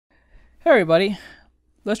Hey everybody,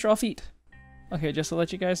 let's draw feet. Okay, just to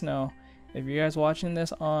let you guys know, if you guys watching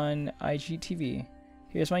this on IGTV,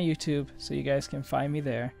 here's my YouTube, so you guys can find me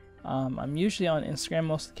there. I'm usually on Instagram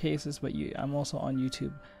most of the cases, but I'm also on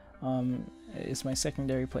YouTube. It's my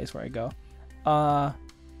secondary place where I go.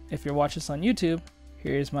 If you're watching this on YouTube,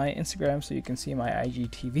 here's my Instagram, so you can see my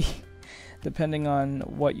IGTV. Depending on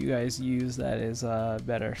what you guys use, that is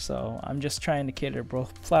better. So I'm just trying to cater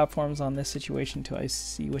both platforms on this situation until I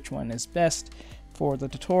see which one is best for the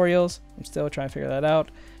tutorials. I'm still trying to figure that out.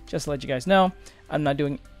 Just to let you guys know, I'm not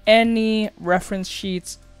doing any reference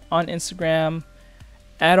sheets on Instagram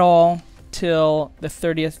at all till the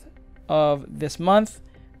 30th of this month,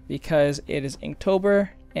 because it is Inktober,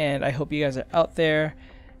 and I hope you guys are out there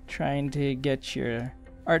trying to get your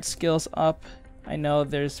art skills up. I know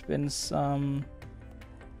there's been some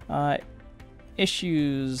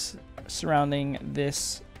issues surrounding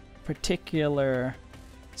this particular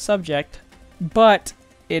subject, but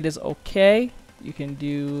it is okay. You can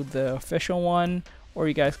do the official one, or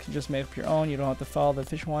you guys can just make up your own. You don't have to follow the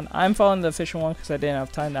official one. I'm following the official one because I didn't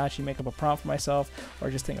have time to actually make up a prompt for myself or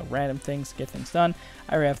just think of random things to get things done.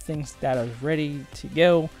 I already have things that are ready to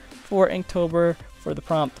go for Inktober for the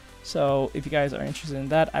prompt. So if you guys are interested in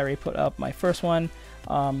that, I already put up my first one,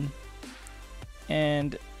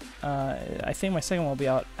 and I think my second one will be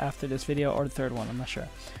out after this video, or the third one, I'm not sure.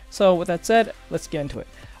 So with that said, let's get into it.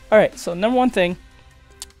 Alright, so number one thing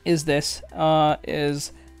is this,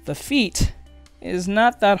 is the feet is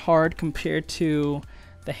not that hard compared to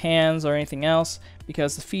the hands or anything else,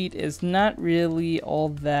 because the feet is not really all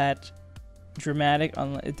that dramatic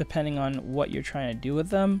depending on what you're trying to do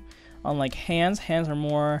with them. Unlike hands are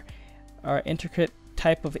more intricate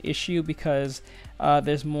type of issue, because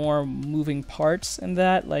there's more moving parts in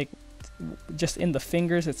that, like just in the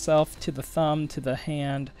fingers itself, to the thumb, to the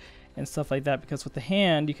hand, and stuff like that. Because with the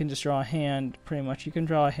hand, you can just draw a hand pretty much. You can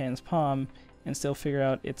draw a hand's palm and still figure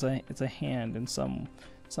out it's a hand in some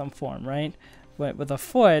form, right? But with a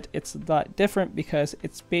foot, it's a lot different, because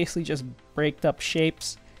it's basically just breaked up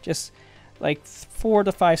shapes, just like 4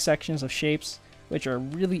 to 5 sections of shapes, which are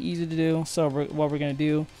really easy to do. So what we're going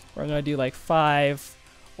to do like 5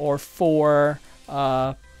 or 4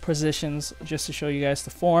 positions, just to show you guys the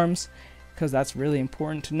forms, because that's really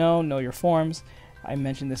important to know your forms. I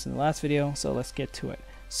mentioned this in the last video, so let's get to it.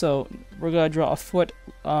 So we're going to draw a foot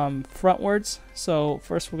frontwards. So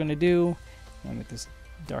first we're going to do, I'll make this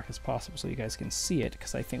dark as possible so you guys can see it,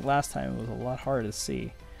 because I think last time it was a lot harder to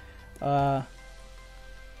see. I'm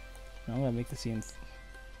going to make this even.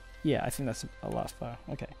 Yeah, I think that's a lot far.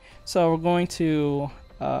 Okay, so we're going to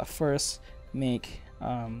first make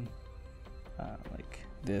like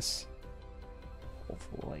this,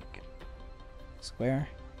 like square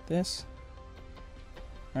this,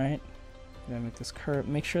 right? Gonna make this curve.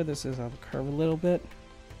 Make sure this is a curve a little bit.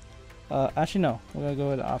 Actually, no, we're gonna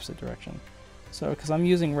go in the opposite direction. So, because I'm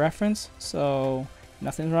using reference, so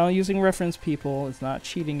nothing's wrong with using reference, people. It's not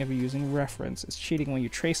cheating if you're using reference. It's cheating when you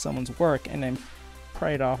trace someone's work and then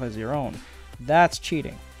pry it off as your own. That's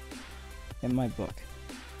cheating in my book.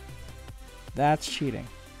 That's cheating.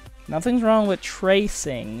 Nothing's wrong with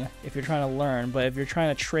tracing if you're trying to learn, but if you're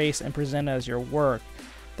trying to trace and present it as your work,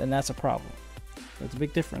 then that's a problem. There's a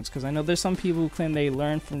big difference, because I know there's some people who claim they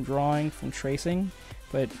learn from drawing, from tracing,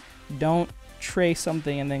 but don't trace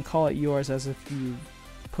something and then call it yours as if you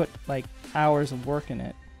put like hours of work in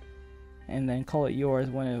it and then call it yours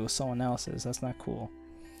when it was someone else's. That's not cool.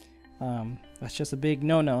 That's just a big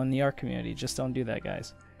no-no in the art community. Just don't do that,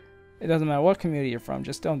 guys. It doesn't matter what community you're from,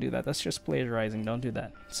 just don't do that. That's just plagiarizing. Don't do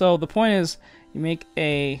that. So the point is, you make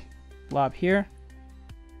a blob here,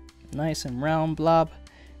 nice and round blob.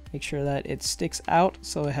 Make sure that it sticks out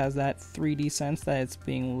so it has that 3D sense that it's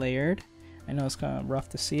being layered. I know it's kind of rough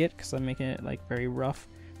to see it because I'm making it like very rough,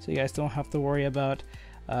 so you guys don't have to worry about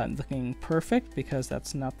looking perfect, because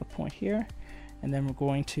that's not the point here. And then we're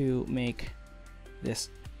going to make this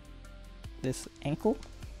ankle,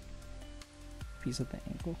 piece of the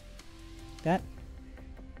ankle, that.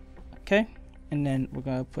 Okay, and then we're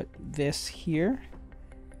gonna put this here.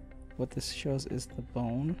 What this shows is the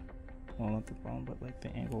bone. Well, not the bone, but like the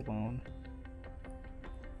ankle bone.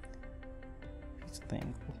 Piece of the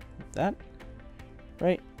ankle, like that,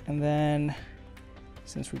 right? And then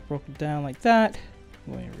since we broke it down like that,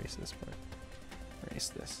 I'm going to erase this part. Erase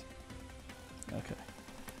this. Okay.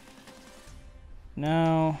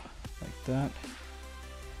 Now, like that.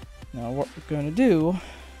 Now what we're going to do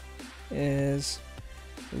is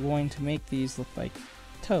we're going to make these look like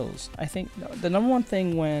toes. I think the number one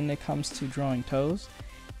thing when it comes to drawing toes,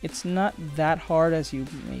 it's not that hard as you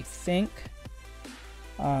may think.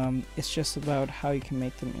 It's just about how you can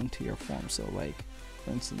make them into your form. So like,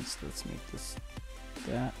 for instance, let's make this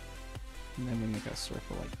that, and then we make a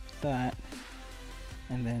circle like that,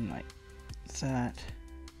 and then like that,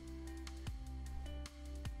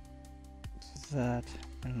 that,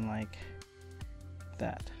 and like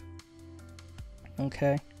that.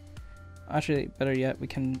 Okay. Actually, better yet, we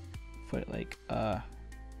can put it like,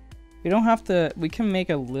 we don't have to, we can make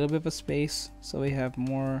a little bit of a space so we have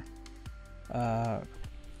more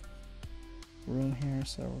room here.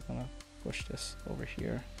 So we're gonna push this over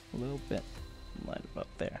here a little bit, right about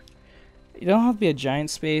there. You don't have to be a giant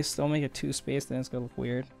space. Don't make it too space, then it's gonna look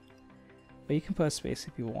weird. But you can put a space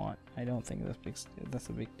if you want. I don't think that's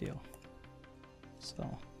a big deal.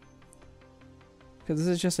 So, because this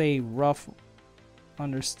is just a rough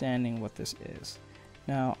understanding what this is.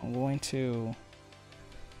 Now I'm going to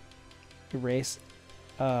erase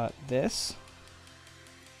this.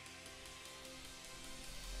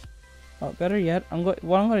 Better yet,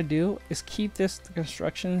 what I'm going to do is keep this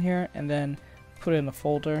construction here and then put it in a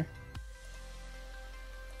folder.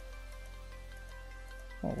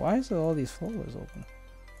 Oh, why is all these folders open?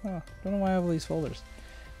 Oh, don't know why I have all these folders.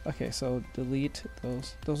 Okay, so delete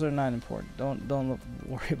those. Those are not important. Don't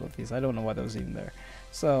worry about these. I don't know why those are even there.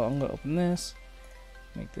 So I'm gonna open this,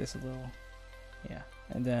 make this a little, yeah,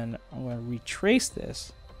 and then I'm gonna retrace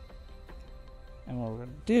this. And what we're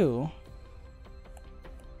gonna do,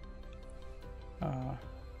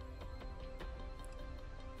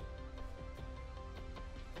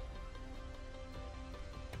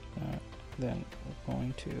 then we're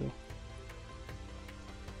going to,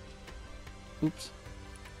 oops,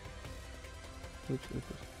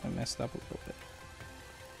 I messed up a little bit.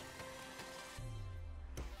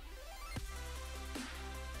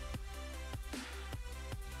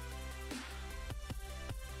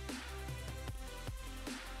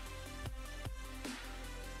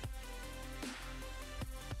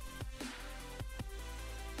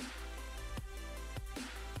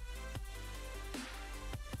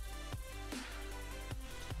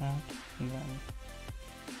 And then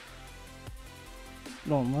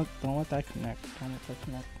don't let that connect. Don't let that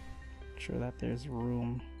connect. Make sure that there's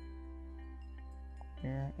room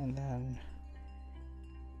here, and then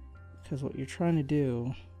because what you're trying to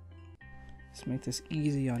do is make this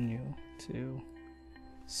easy on you to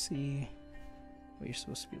see what you're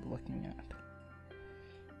supposed to be looking at.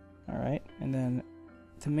 All right, and then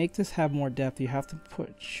to make this have more depth, you have to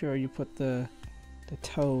put sure you put the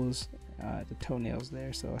toes, the toenails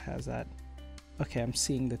there, so it has that. Okay, I'm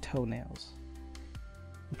seeing the toenails.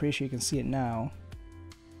 I'm pretty sure you can see it now.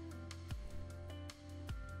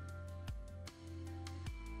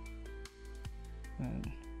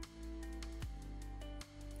 And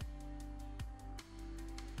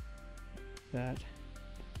that,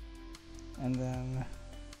 and then make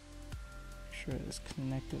sure it's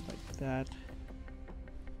connected like that.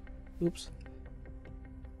 Oops.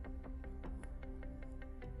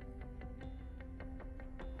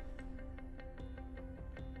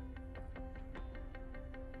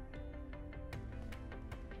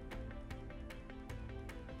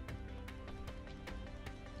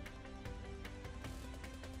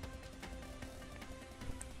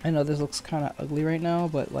 I know this looks kind of ugly right now,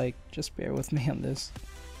 but like, just bear with me on this.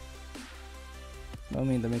 I don't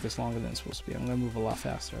mean to make this longer than it's supposed to be. I'm gonna move a lot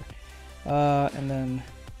faster. And then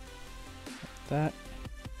like that.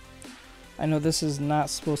 I know this is not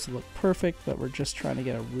supposed to look perfect, but we're just trying to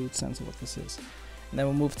get a root sense of what this is. And then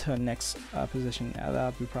we'll move to the next position.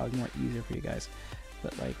 That'll be probably more easier for you guys.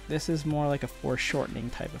 But like, this is more like a foreshortening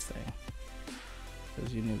type of thing,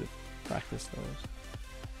 because you need to practice those.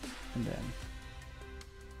 And then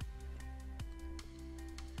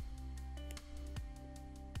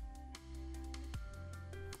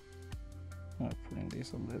putting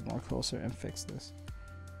these a bit more closer and fix this.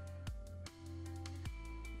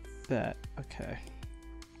 That, okay.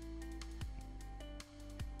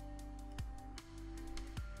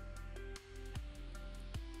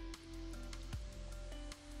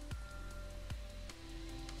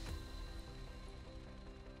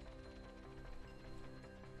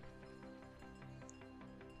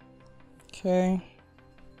 Okay.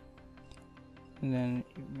 And then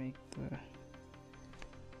you make the,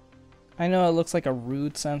 I know it looks like a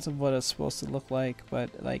rude sense of what it's supposed to look like,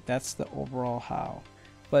 but like that's the overall how.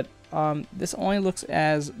 But this only looks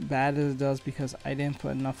as bad as it does because I didn't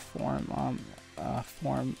put enough form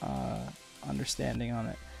understanding on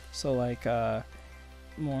it. So like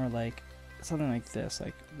more like something like this,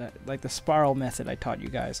 like that, like the spiral method I taught you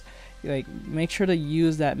guys. Like, make sure to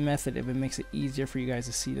use that method if it makes it easier for you guys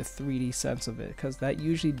to see the 3D sense of it, because that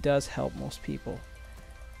usually does help most people.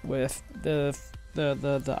 With the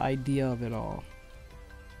the idea of it all.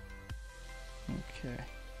 Okay.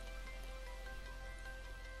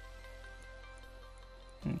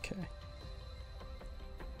 Okay.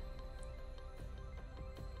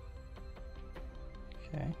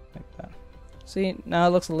 Okay, like that. See, now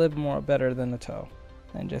it looks a little more better than the toe,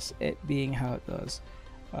 and just it being how it does.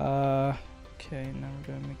 Okay, now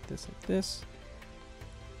we're gonna make this like this.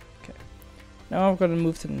 Okay. Now we're gonna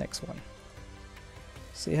move to the next one.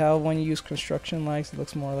 See how when you use construction lines, it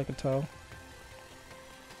looks more like a toe?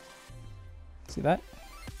 See that?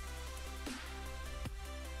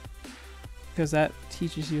 Because that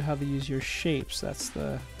teaches you how to use your shapes. That's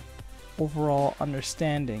the overall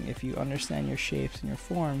understanding. If you understand your shapes and your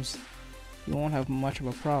forms, you won't have much of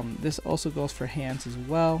a problem. This also goes for hands as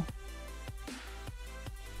well,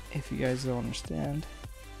 if you guys don't understand.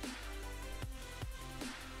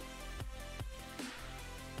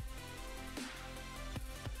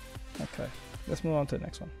 Okay, let's move on to the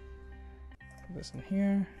next one. Put this in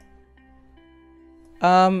here.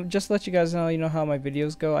 Just to let you guys know, you know how my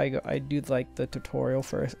videos go. I do like the tutorial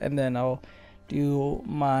first, and then I'll do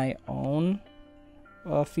my own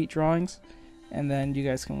feet drawings, and then you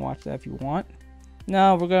guys can watch that if you want.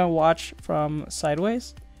 Now we're gonna watch from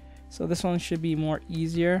sideways, so this one should be more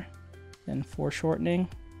easier than foreshortening.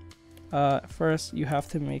 First, you have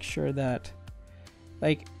to make sure that,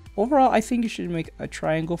 like, overall, I think you should make a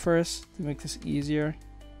triangle first to make this easier,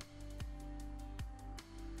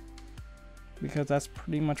 because that's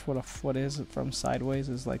pretty much what a foot is from sideways,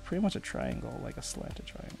 is like pretty much a triangle, like a slanted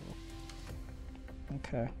triangle.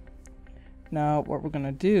 Okay, now what we're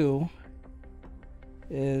gonna do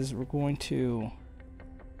is we're going to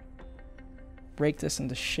break this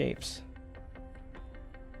into shapes.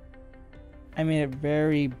 I made it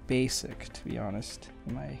very basic, to be honest,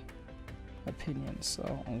 in my opinion.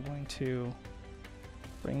 So I'm going to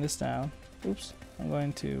bring this down. Oops, I'm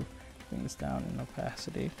going to bring this down in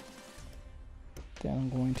opacity. Then I'm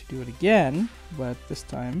going to do it again, but this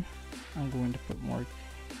time I'm going to put more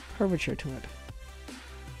curvature to it.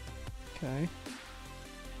 Okay.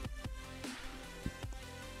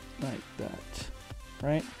 Like that,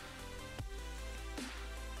 right?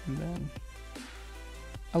 And then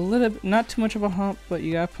a little bit, not too much of a hump, but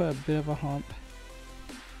you gotta put a bit of a hump.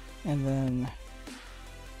 And then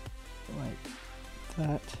like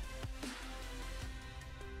that.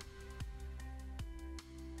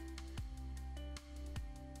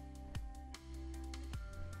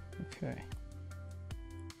 Okay.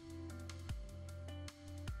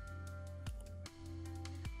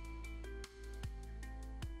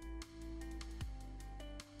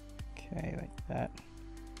 Okay, like that.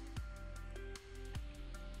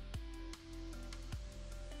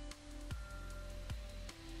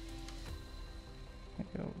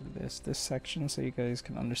 I go over this section so you guys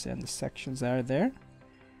can understand the sections that are there.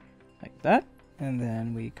 Like that. And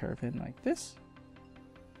then we curve in like this.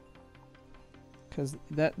 Because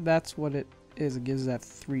that's what it is. It gives that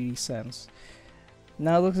 3D sense.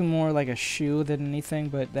 Now it looks more like a shoe than anything,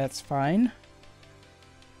 but that's fine.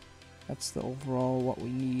 That's the overall what we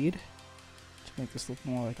need to make this look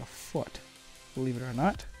more like a foot, believe it or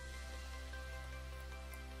not.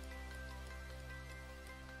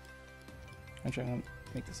 Actually, I'm going to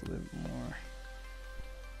make this a little bit more.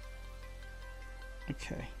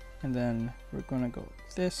 Okay, and then we're going to go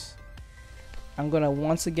with this. I'm going to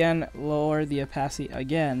once again lower the opacity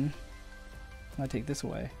again. I'm going to take this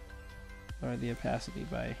away. Lower the opacity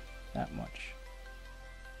by that much.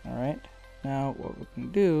 Alright, now what we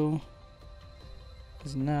can do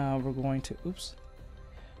is now we're going to, oops,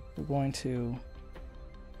 we're going to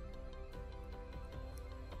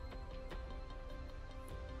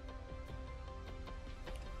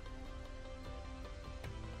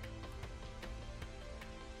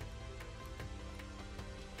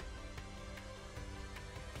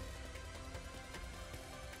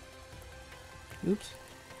oops.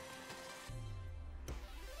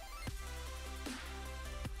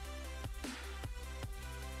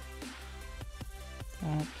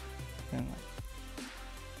 That and like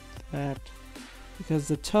that, because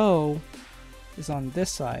the toe is on this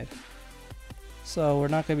side, so we're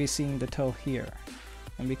not going to be seeing the toe here,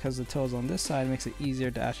 and because the toe is on this side, it makes it easier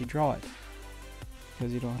to actually draw it,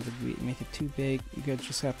 because you don't have to make it too big. You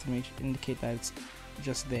just have to indicate that it's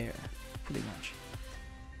just there, pretty much,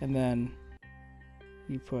 and then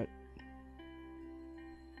you put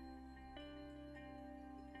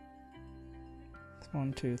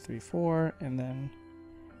one, two, three, four, and then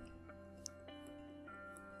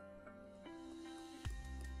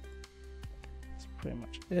that's pretty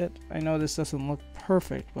much it. I know this doesn't look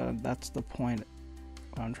perfect, but that's the point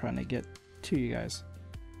I'm trying to get to you guys.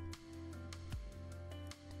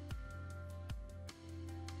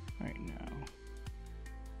 right now.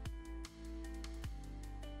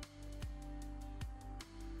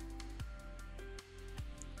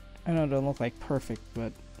 I know it don't look like perfect,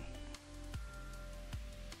 but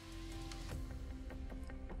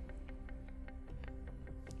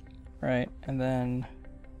right, and then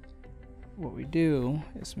what we do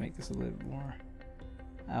is make this a little bit more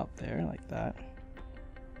out there like that,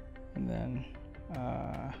 and then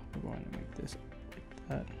we're going to make this like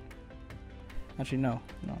that. Actually, no,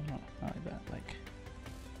 not like that. Like,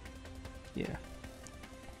 yeah.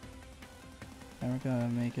 And we're gonna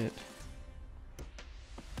make it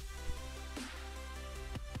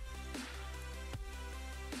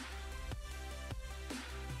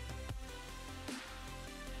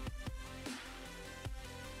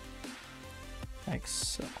like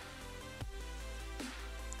so.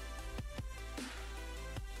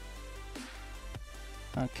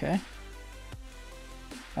 Okay.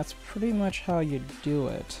 That's pretty much how you do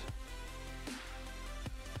it.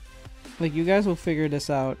 Like, you guys will figure this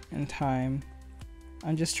out in time.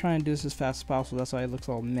 I'm just trying to do this as fast as possible. That's why it looks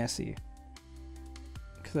all messy.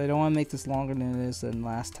 Because I don't want to make this longer than it is than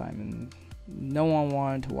last time. And no one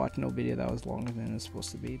wanted to watch no video that was longer than it's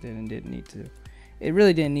supposed to be. Then it didn't need to. It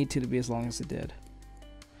really didn't need to be as long as it did.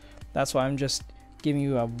 That's why I'm just giving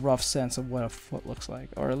you a rough sense of what a foot looks like.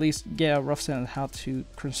 Or at least get a rough sense of how to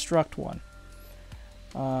construct one.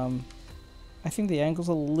 I think the angle's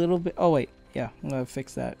a little bit, oh wait, yeah, I'm gonna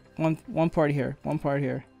fix that. One part here,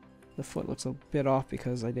 the foot looks a bit off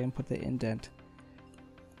because I didn't put the indent.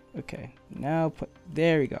 Okay, now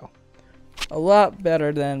there we go. A lot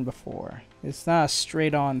better than before. It's not a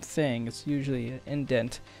straight on thing, it's usually an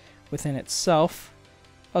indent within itself.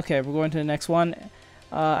 Okay, we're going to the next one.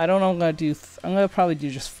 I don't know what I'm gonna do. I'm gonna probably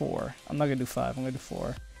do just 4. I'm not gonna do 5, I'm gonna do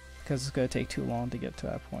 4. Because it's gonna take too long to get to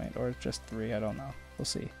that point, or just 3, I don't know. We'll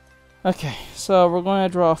see. Okay, so we're going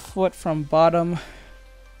to draw a foot from bottom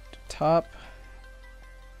to top.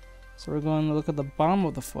 So we're going to look at the bottom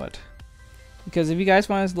of the foot. Because if you guys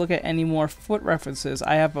want to look at any more foot references,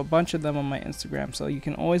 I have a bunch of them on my Instagram. So you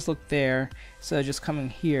can always look there instead of just coming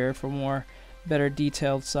here for more better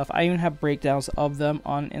detailed stuff. I even have breakdowns of them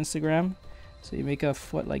on Instagram. So you make a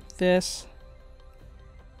foot like this.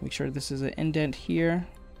 Make sure this is an indent here.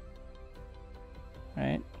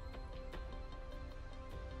 Right?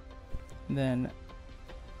 And then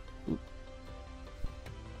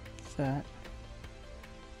that.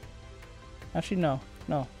 Actually, no,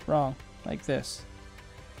 wrong. Like this.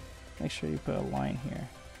 Make sure you put a line here,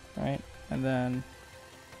 right? And then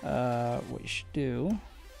what you should do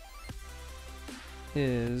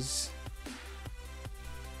is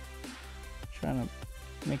trying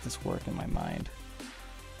to make this work in my mind.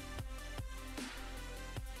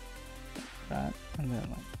 Like that, and then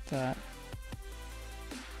like that.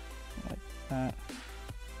 Like that.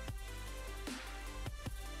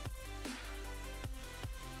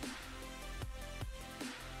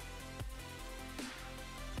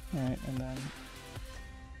 Alright, and then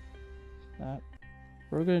that.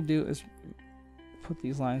 What we're going to do is put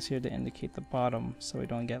these lines here to indicate the bottom so we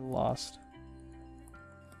don't get lost.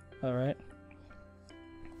 Alright.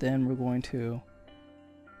 Then we're going to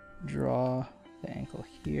draw the ankle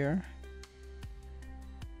here.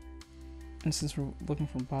 And since we're looking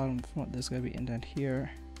from bottom to front, there's going to be indent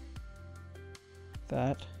here.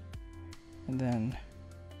 That. And then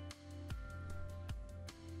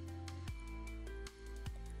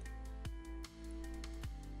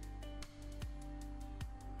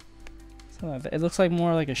it looks like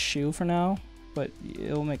more like a shoe for now, but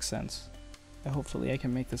it'll make sense. Hopefully I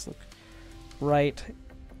can make this look right.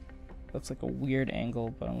 Looks like a weird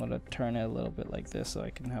angle, but I'm going to turn it a little bit like this so I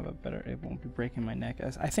can have a better, it won't be breaking my neck.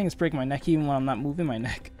 I think it's breaking my neck even when I'm not moving my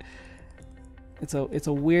neck. It's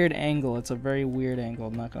a weird angle. It's a very weird angle,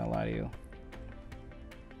 I'm not going to lie to you.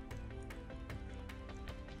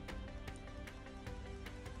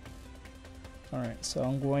 Alright, so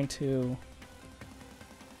I'm going to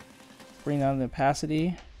bring down the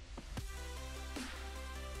opacity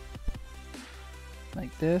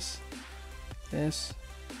like this,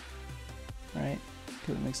 right?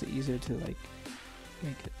 Because it makes it easier to like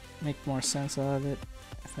make more sense out of it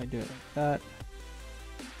if I do it like that,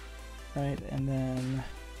 right? And then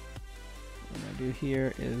what I'm gonna do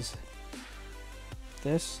here is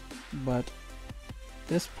this, but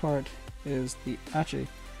this part is the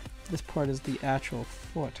this part is the actual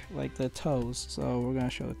foot, like the toes. So we're going to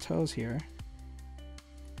show the toes here,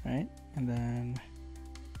 right? And then,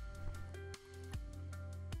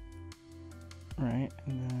 right,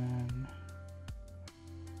 and then,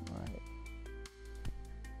 right.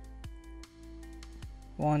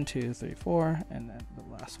 1, 2, 3, 4, and then the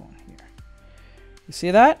last one here. You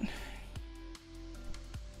see that?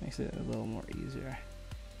 Makes it a little more easier.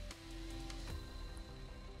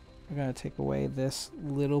 We're gonna take away this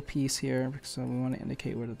little piece here because we want to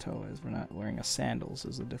indicate where the toe is. We're not wearing a sandals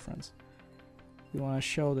is the difference. We want to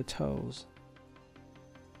show the toes.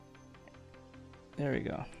 There we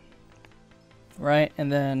go. Right, and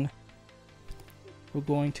then we're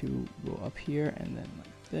going to go up here and then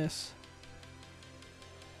like this.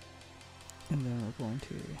 And then we're going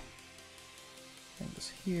to bring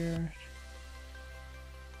this here.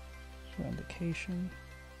 Show indication.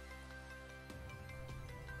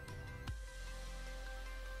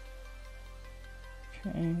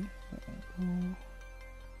 Okay,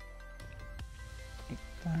 like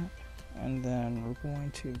that, and then we're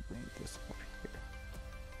going to bring this up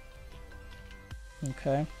here.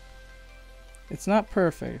 Okay, it's not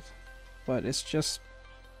perfect, but it's just,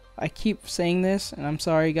 I keep saying this, and I'm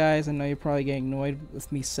sorry guys, I know you're probably getting annoyed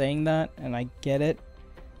with me saying that, and I get it,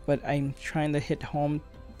 but I'm trying to hit home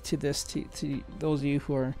to this to those of you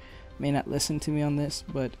who are may not listen to me on this,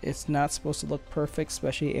 but it's not supposed to look perfect,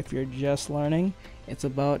 especially if you're just learning. It's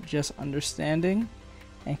about just understanding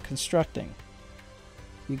and constructing.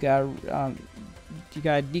 You gotta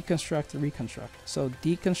deconstruct and reconstruct. So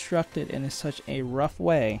deconstruct it in such a rough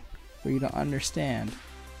way for you to understand.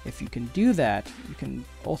 If you can do that, you can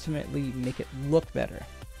ultimately make it look better.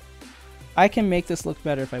 I can make this look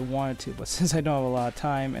better if I wanted to, but since I don't have a lot of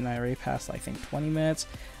time and I already passed I think 20 minutes,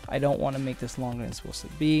 I don't want to make this longer than it's supposed to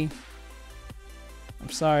be. I'm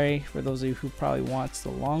sorry for those of you who probably want the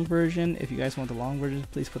long version. If you guys want the long version,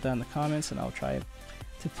 please put that in the comments and I'll try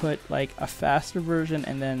to put like a faster version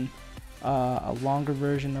and then a longer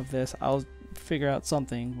version of this. I'll figure out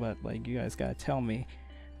something, but like you guys gotta tell me.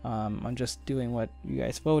 I'm just doing what you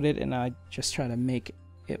guys voted and I just try to make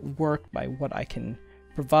it work by what I can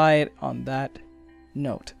provide on that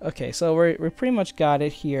note. Okay, so we're pretty much got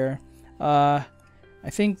it here. I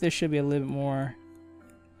think there should be a little bit more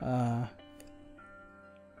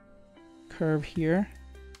curve here,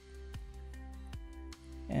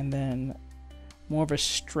 and then more of a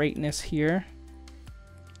straightness here,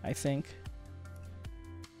 I think.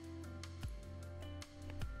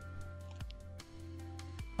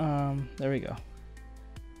 There we go.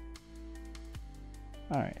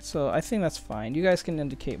 Alright, so I think that's fine. You guys can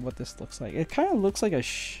indicate what this looks like. It kind of looks like a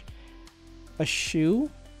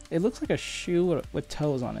shoe. It looks like a shoe with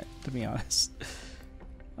toes on it, to be honest.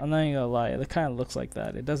 I'm not even gonna lie, it kind of looks like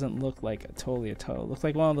that. It doesn't look like totally a toe. It looks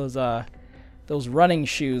like one of those running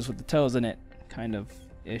shoes with the toes in it, kind of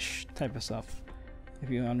ish type of stuff. If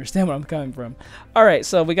you understand where I'm coming from. Alright,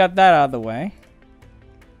 so we got that out of the way.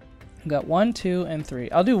 We got 1, 2, and 3.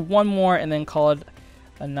 I'll do one more and then call it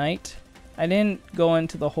a night. I didn't go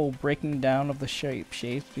into the whole breaking down of the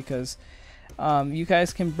shapes because you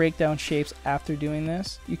guys can break down shapes after doing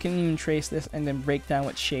this. You can even trace this and then break down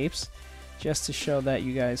with shapes just to show that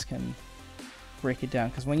you guys can break it down.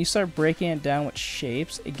 Because when you start breaking it down with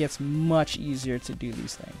shapes, it gets much easier to do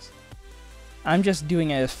these things. I'm just doing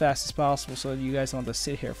it as fast as possible so you guys don't have to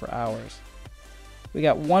sit here for hours. We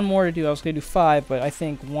got one more to do. I was going to do 5, but I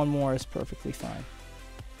think one more is perfectly fine.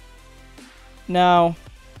 Now,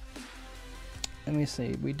 let me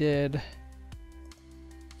see. We did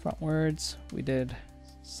frontwards, we did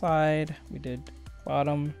side, we did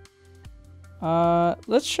bottom.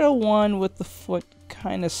 Let's show one with the foot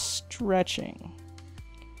kind of stretching.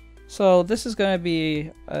 So this is going to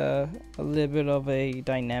be a little bit of a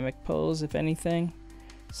dynamic pose, if anything.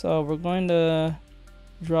 So we're going to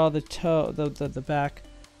draw the toe, the back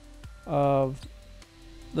of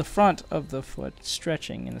the front of the foot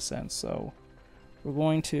stretching in a sense. So we're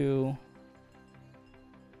going to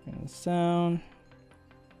bring this down,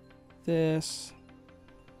 this,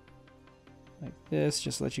 like this,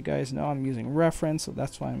 just to let you guys know I'm using reference, so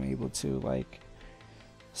that's why I'm able to like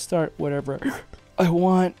start whatever I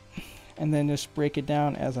want and then just break it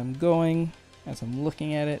down as I'm going, as I'm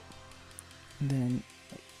looking at it, and then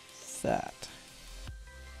like that.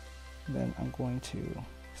 And then I'm going to,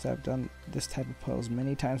 because I've done this type of pose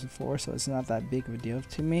many times before, so it's not that big of a deal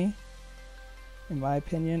to me. In my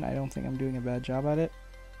opinion, I don't think I'm doing a bad job at it.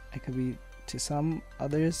 I could be to some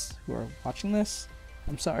others who are watching this.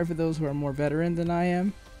 I'm sorry for those who are more veteran than I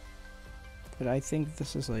am, but I think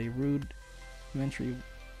this is a rudimentary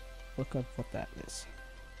look of what that is.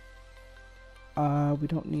 We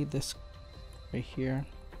don't need this right here,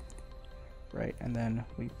 right? And then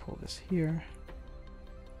we pull this here,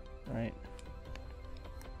 right?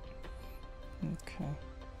 Okay,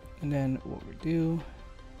 and then what we do,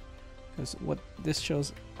 because what this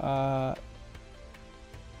shows,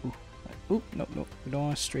 Oop, nope, nope. We don't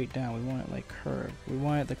want it straight down. We want it like curved. We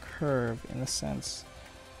want it the curve in a sense.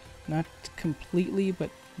 Not completely, but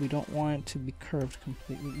we don't want it to be curved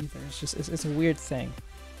completely either. It's just, it's a weird thing.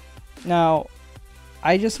 Now,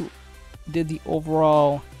 I just did the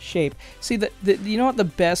overall shape. See, you know what the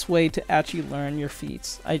best way to actually learn your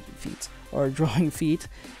feet or drawing feet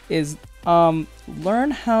is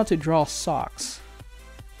learn how to draw socks.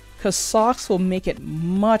 Because socks will make it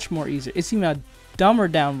much more easier. It's even a dumber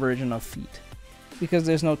down version of feet. Because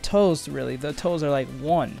there's no toes really. The toes are like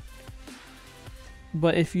one.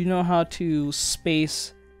 But if you know how to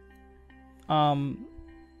space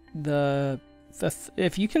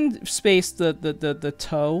if you can space the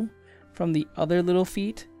toe from the other little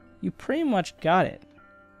feet, you pretty much got it.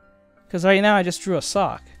 Because right now I just drew a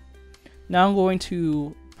sock. Now I'm going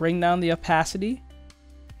to bring down the opacity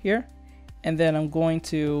here, and then I'm going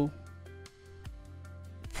to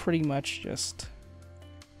pretty much just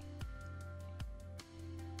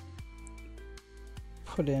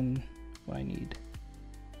put in what I need.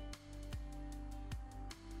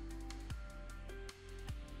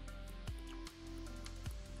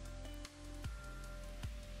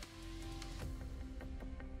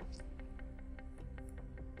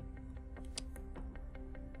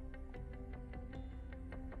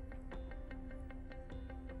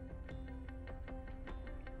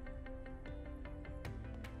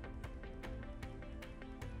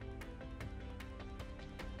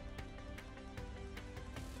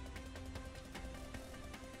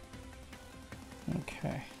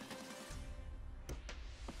 Okay.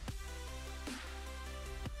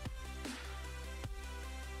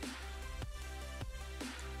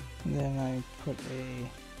 And then I put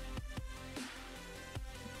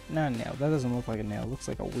not a nail. That doesn't look like a nail. It looks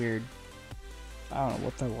like a weird, I don't know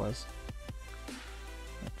what that was.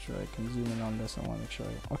 Make sure I can zoom in on this. I want to make sure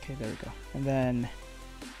okay, there we go. And then,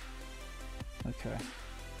 okay.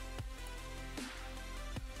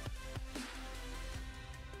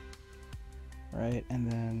 Right, and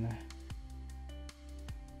then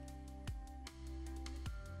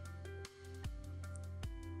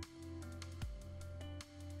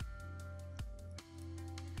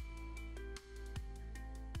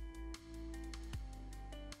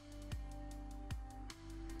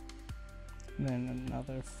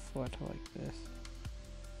another foot like this.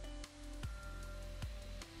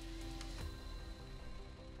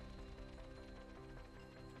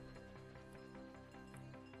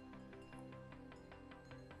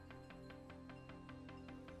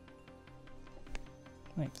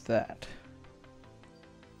 Like that.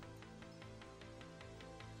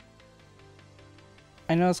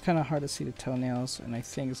 I know it's kind of hard to see the toenails, and I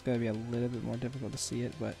think it's going to be a little bit more difficult to see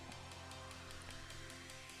it, but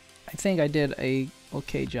I think I did a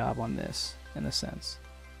okay job on this in a sense.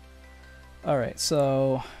 Alright,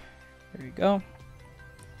 so here we go.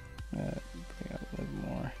 Bring out a little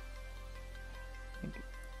more.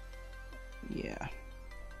 Yeah.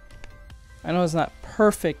 I know it's not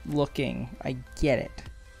perfect looking. I get it.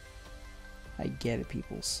 I get it,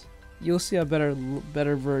 peoples. You'll see a better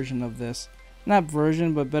version of this. Not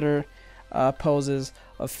version, but better poses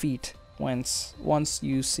of feet once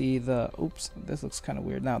you see the. Oops, this looks kind of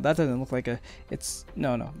weird. Now that doesn't look like a. It's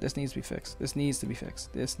no. This needs to be fixed. This needs to be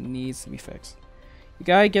fixed. This needs to be fixed. You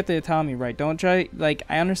gotta get the anatomy right. Don't try. Like,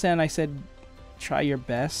 I understand I said, try your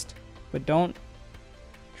best, but don't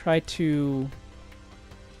try to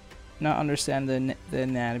not understand the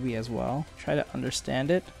anatomy as well. Try to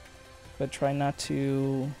understand it, but try not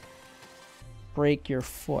to break your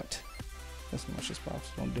foot as much as possible.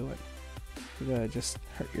 Don't do it. You're gonna just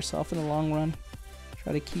hurt yourself in the long run.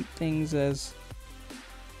 Try to keep things as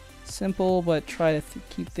simple, but try to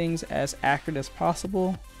keep things as accurate as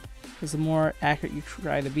possible, because the more accurate you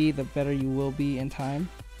try to be, the better you will be in time.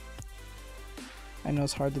 I know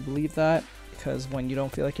it's hard to believe that, because when you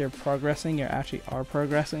don't feel like you're progressing, you actually are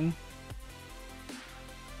progressing.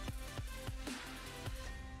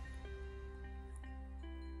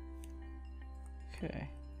 Okay,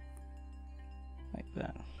 like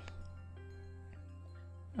that.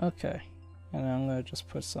 Okay, and I'm gonna just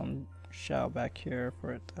put some shadow back here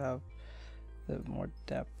for it to have a bit more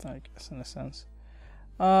depth, I guess, in a sense.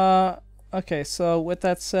 Okay, so with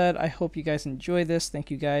that said, I hope you guys enjoy this. Thank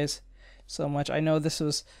you guys so much. I know this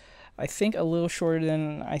was, I think, a little shorter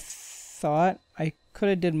than I thought. I could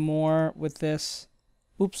have did more with this.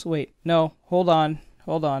 Oops, wait, no, hold on,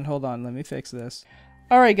 let me fix this.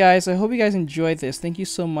 Alright guys, I hope you guys enjoyed this. Thank you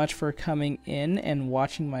so much for coming in and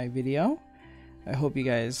watching my video. I hope you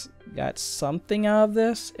guys got something out of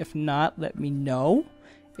this. If not, let me know.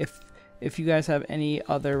 If you guys have any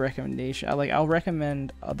other recommendation, I'll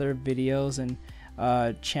recommend other videos and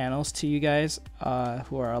channels to you guys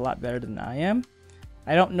who are a lot better than I am.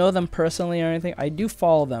 I don't know them personally or anything. I do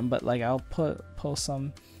follow them, but like I'll post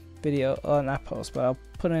some video, not post, but I'll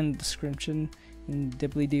put in the description and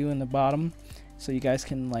dibbly-doo in the bottom, so you guys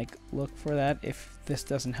can like look for that. If this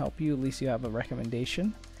doesn't help you, at least you have a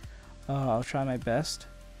recommendation. I'll try my best.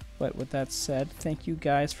 But with that said, thank you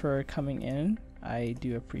guys for coming in. I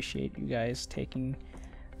do appreciate you guys taking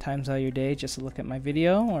times out of your day just to look at my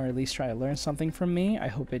video, or at least try to learn something from me. I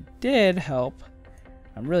hope it did help.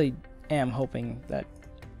 I really am hoping that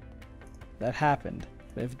that happened.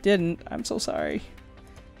 But if it didn't, I'm so sorry.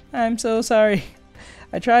 I'm so sorry.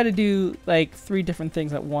 I try to do like 3 different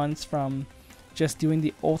things at once, from just doing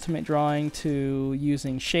the ultimate drawing to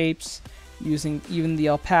using shapes, using even the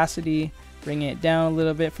opacity, bringing it down a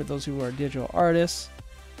little bit for those who are digital artists,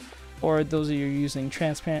 or those of you using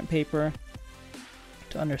transparent paper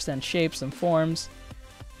to understand shapes and forms.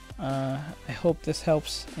 I hope this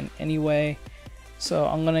helps in any way. So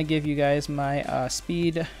I'm gonna give you guys my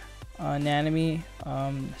speed anatomy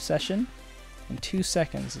session in 2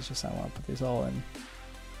 seconds. It's just I want to put these all in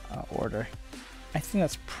order. I think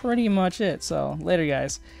that's pretty much it. So later,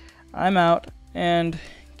 guys. I'm out, and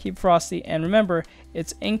keep frosty. And remember,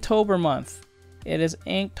 it's Inktober month. It is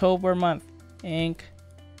Inktober month. Inktober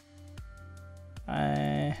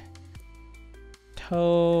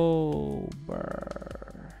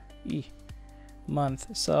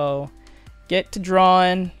month. So get to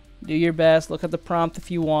drawing. Do your best. Look at the prompt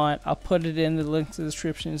if you want. I'll put it in the links to the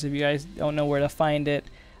descriptions if you guys don't know where to find it.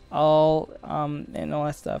 And all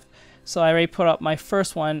that stuff. So I already put up my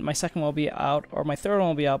first one. My second one will be out, or my third one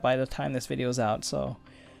will be out by the time this video is out. So,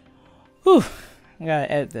 whew, I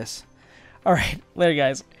gotta edit this. All right, later,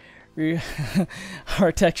 guys.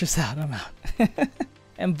 Artextric's out. I'm out.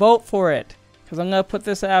 And vote for it, because I'm gonna put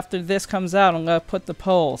this after this comes out. I'm gonna put the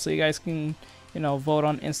poll so you guys can, you know, vote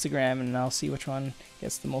on Instagram, and I'll see which one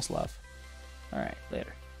gets the most love. All right,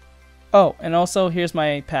 later. Oh, and also here's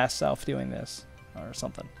my past self doing this or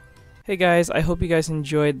something. Hey guys, I hope you guys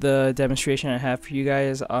enjoyed the demonstration I have for you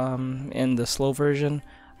guys in the slow version.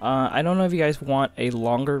 I don't know if you guys want a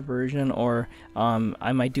longer version, or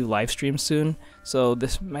I might do live streams soon, so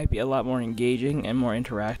this might be a lot more engaging and more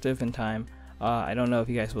interactive in time. I don't know if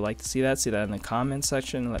you guys would like to see that in the comments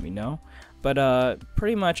section and let me know. But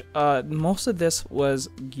pretty much most of this was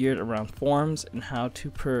geared around forms and how to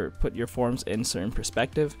put your forms in certain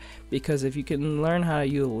perspective, because if you can learn how to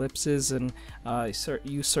use ellipses and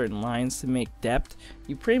use certain lines to make depth,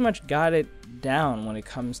 you pretty much got it down when it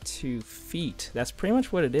comes to feet. That's pretty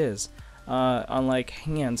much what it is. Unlike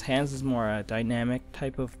hands is more a dynamic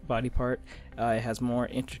type of body part. It has more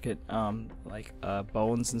intricate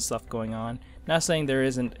bones and stuff going on. Not saying there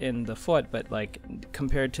isn't in the foot, but like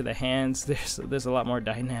compared to the hands, there's a lot more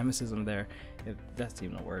dynamicism there, if that's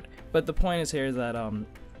even a word. But the point is here is that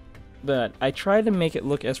but I try to make it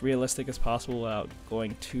look as realistic as possible without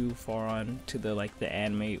going too far on to the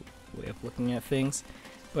anime way of looking at things.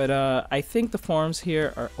 But I think the forms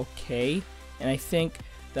here are okay, and I think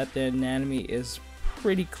that the anatomy is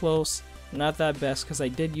pretty close. Not that best, because I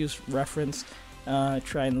did use reference,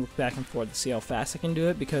 try and look back and forth to see how fast I can do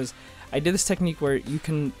it, because I did this technique where you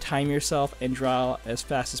can time yourself and draw as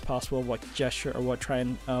fast as possible what gesture or what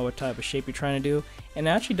type of shape you're trying to do, and it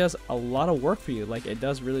actually does a lot of work for you. Like, it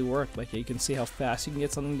does really work. Like, you can see how fast you can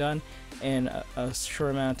get something done in a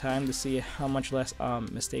short amount of time to see how much less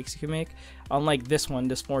mistakes you can make. Unlike this one,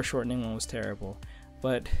 this foreshortening one was terrible.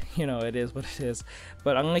 But, you know, it is what it is.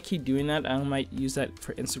 But I'm going to keep doing that. I might use that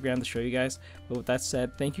for Instagram to show you guys. But with that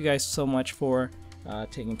said, thank you guys so much for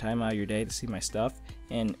taking time out of your day to see my stuff.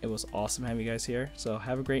 And it was awesome having you guys here. So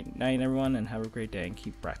have a great night, everyone, and have a great day, and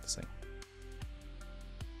keep practicing.